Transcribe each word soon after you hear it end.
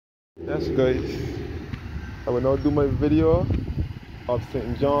Yes guys, I will now do my video of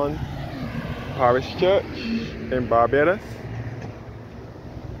St. John Parish Church in Barbados.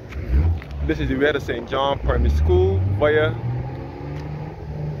 This is the way to St. John Primary School via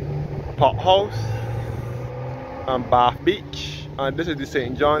Park House and Bath Beach. And this is the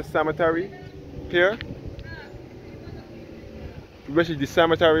St. John Cemetery here, which is the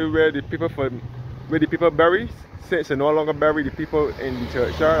cemetery where the people bury, since they no longer bury the people in the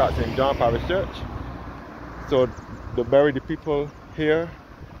churchyard at St. John Parish Church. So they bury the people here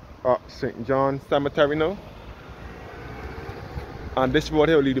at St. John Cemetery now. And this road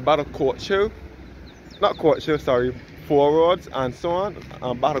here will lead you back to Court Hill. Not Court Hill, sorry, Four Roads and so on,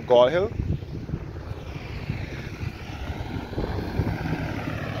 and back to Gall Hill.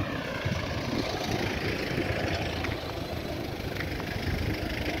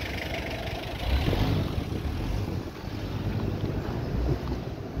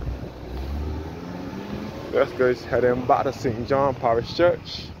 Yes guys, heading back to St. John Parish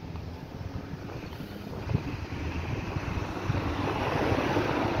Church.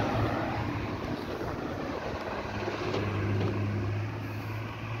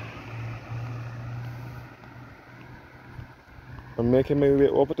 I'm making my way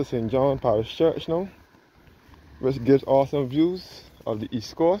over to St. John Parish Church now, which gives awesome views of the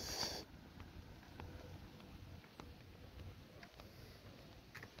East Coast.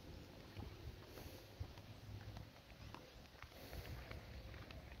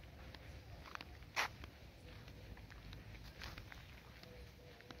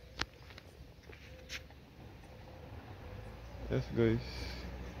 Yes guys,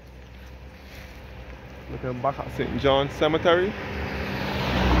 looking back at St. John Cemetery.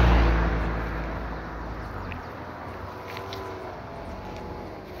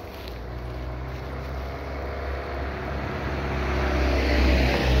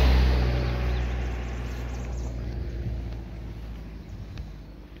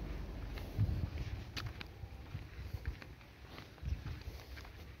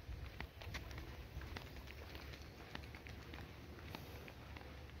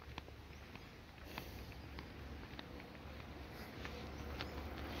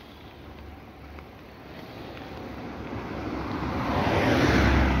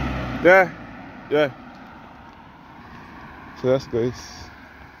 Yeah. So that's guys,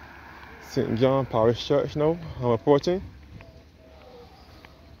 St. John Parish Church now. I'm approaching.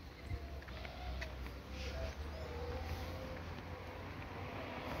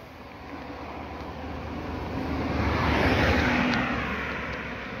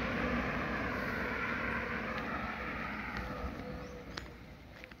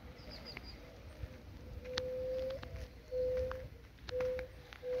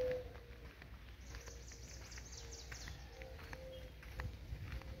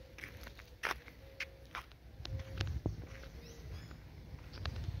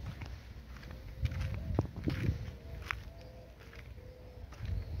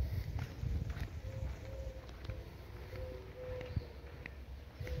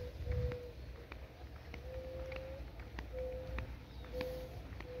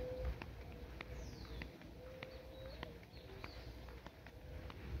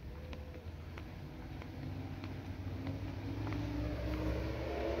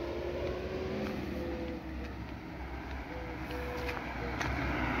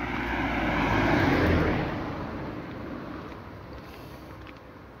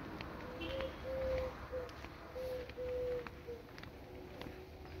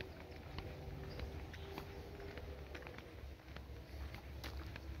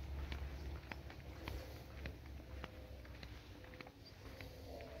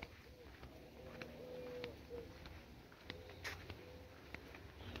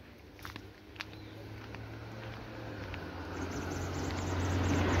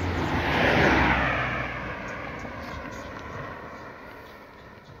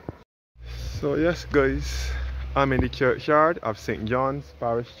 So yes guys, I'm in the churchyard of St. John's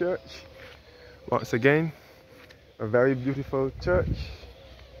Parish Church. Once again, a very beautiful church.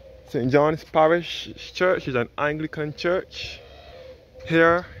 St. John's Parish Church is an Anglican church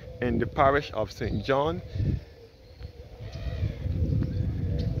here in the parish of St. John,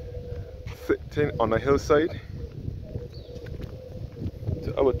 sitting on a hillside.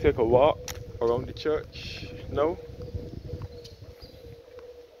 So I will take a walk around the church now.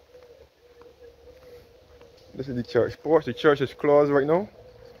 This is the church porch. The church is closed right now.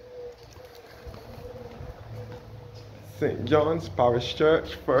 St. John's Parish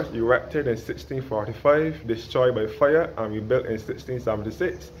Church, first erected in 1645, destroyed by fire and rebuilt in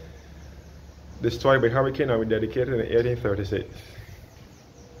 1676. Destroyed by hurricane and rededicated in 1836.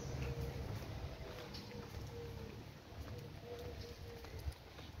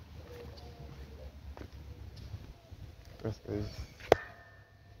 This is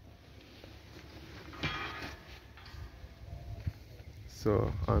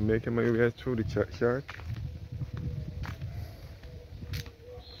so I'm making my way through the churchyard.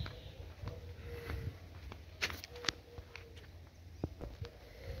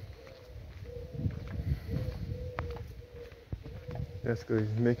 Yes, guys,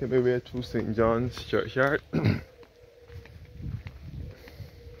 making my way through St. John's churchyard.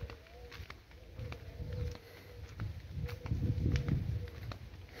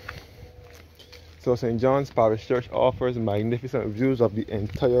 So St. John's Parish Church offers magnificent views of the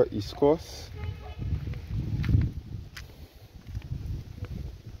entire East Coast.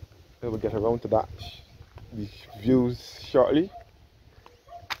 We will get around to these views shortly.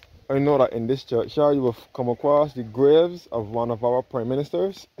 I know that in this churchyard you will come across the graves of one of our prime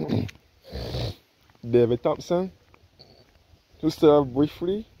ministers, David Thompson, who served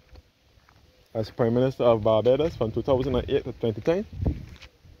briefly as Prime Minister of Barbados from 2008 to 2010.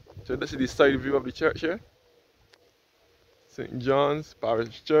 So this is the side view of the church here. St. John's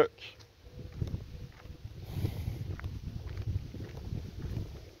Parish Church.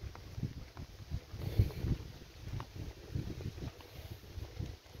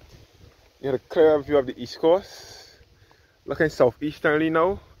 You have a clear view of the East Coast, looking southeasterly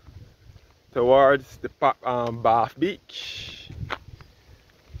now towards the Bath Beach.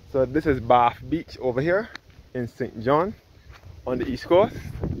 So this is Bath Beach over here in St. John on the East Coast.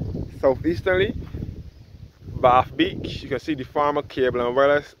 Southeasterly, Bath Beach. You can see the Farmer Cable and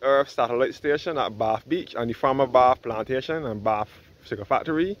Wireless Earth Satellite Station at Bath Beach and the Farmer Bath Plantation and Bath Sugar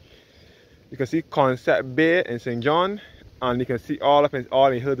Factory. You can see Concept Bay in St. John, and you can see all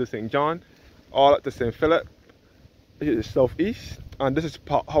the hills of St. John, all up to St. Philip. This is the southeast, and this is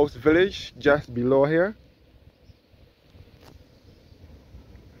Pothouse Village just below here.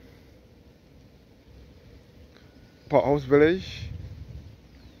 Pothouse Village.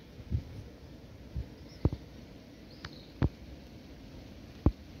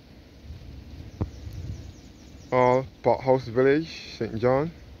 All Pothouse Village, St.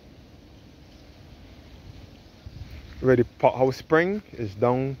 John. Where the Pothouse Spring is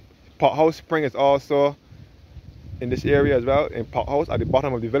down. Pothouse Spring is also in this area as well, in Pothouse at the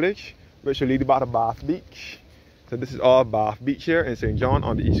bottom of the village, which will lead back to Bath Beach. So this is all Bath Beach here in St. John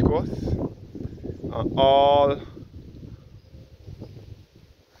on the East Coast. And all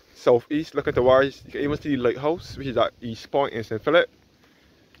southeast, looking towards, you can even see the lighthouse, which is at East Point in St. Philip.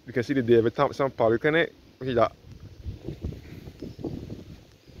 You can see the David Thompson Polyclinic, which is at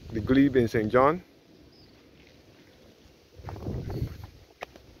the Glebe in St. John.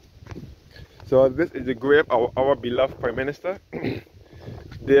 So this is the grave of our beloved Prime Minister,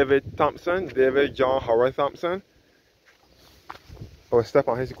 David Thompson, David John Howard Thompson. I will step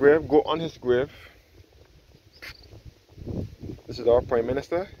on his grave, go on his grave. This is our Prime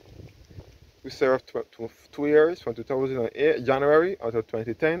Minister, who served 2 years from 2008 January until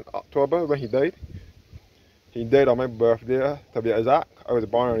 2010 October when he died. He died on my birthday, to be exact. I was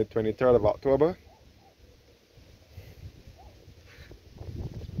born on the 23rd of October.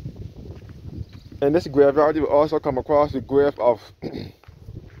 In this graveyard, you will also come across the grave of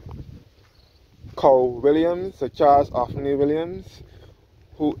Carl Williams, Sir Charles Anthony Williams,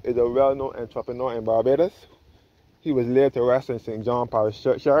 who is a well-known entrepreneur in Barbados. He was laid to rest in St. John Parish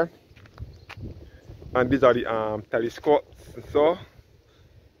Churchyard. And these are the telescopes, so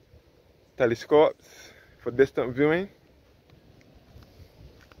telescopes for distant viewing.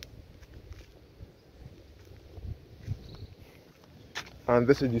 And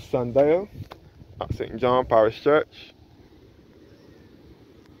this is the sundial at St. John Parish Church.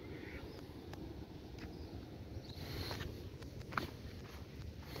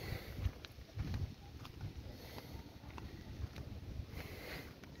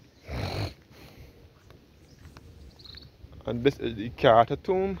 And this is the Carter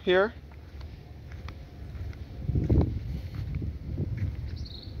tomb here.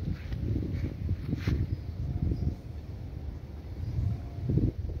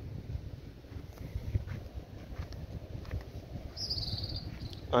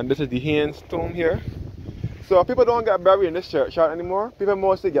 And this is the Haynes tomb here. So people don't get buried in this churchyard anymore. People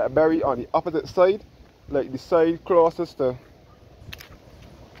mostly get buried on the opposite side, like the side closest to,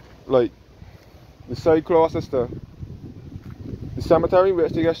 the cemetery,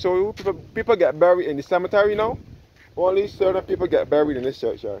 which they show you. People get buried in the cemetery now. Only certain people get buried in this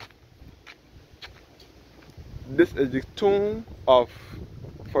churchyard. This is the tomb of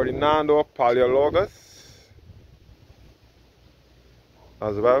Ferdinando Paleologus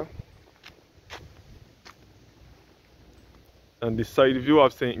as well. And the side view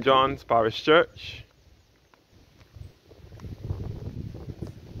of St. John's Parish Church.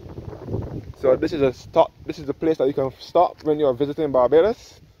 So this is a stop. This is the place that you can stop when you're visiting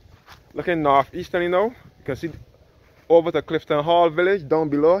Barbados. Looking northeasterly now, you can see over to Clifton Hall Village down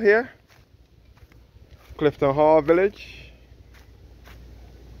below here. Clifton Hall Village.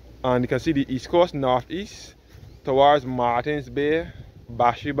 And you can see the east coast, northeast, towards Martins Bay,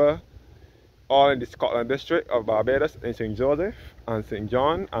 Bathsheba, all in the Scotland district of Barbados, in St. Joseph and St.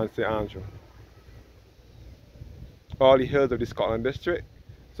 John and St. Andrew. All the hills of the Scotland district.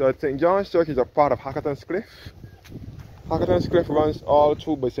 So St. John's Church is a part of Hackerton's Cliff. Hackerton's Cliff runs all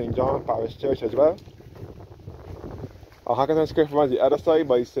through by St. John Parish Church as well. And Hackerton's Cliff runs the other side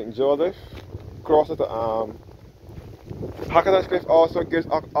by St. Joseph. Crosses to Hackerton's Cliff also gives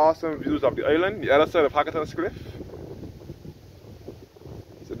awesome views of the island, the other side of Hackerton's Cliff.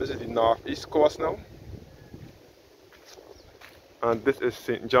 So this is the northeast coast now. And this is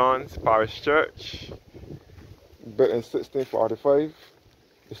St. John's Parish Church, built in 1645.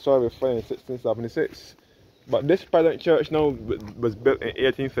 Destroyed with fire in 1676. But this present church now was built in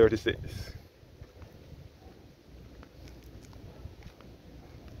 1836.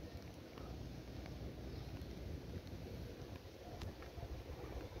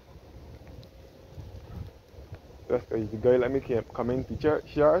 That's because the guy let me come into the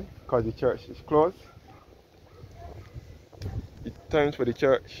church yard because the church is closed. The times for the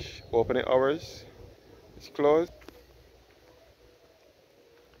church opening hours is closed.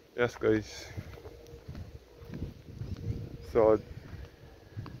 Yes guys. So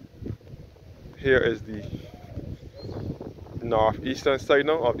here is the northeastern side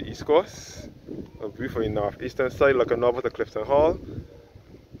now of the east coast. A view from the northeastern side looking over to Clifton Hall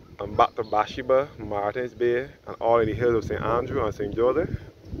and back to Bathsheba, Martins Bay, and all in the hills of St. Andrew and St. Joseph.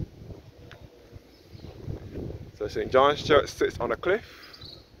 So St. John's Church sits on a cliff,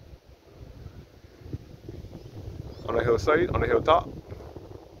 on a hillside, on a hilltop,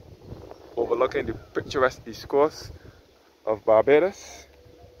 overlooking the picturesque east coast of Barbados.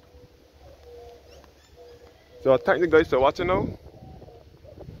 So thank you guys for watching now,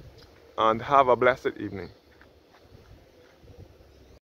 and have a blessed evening.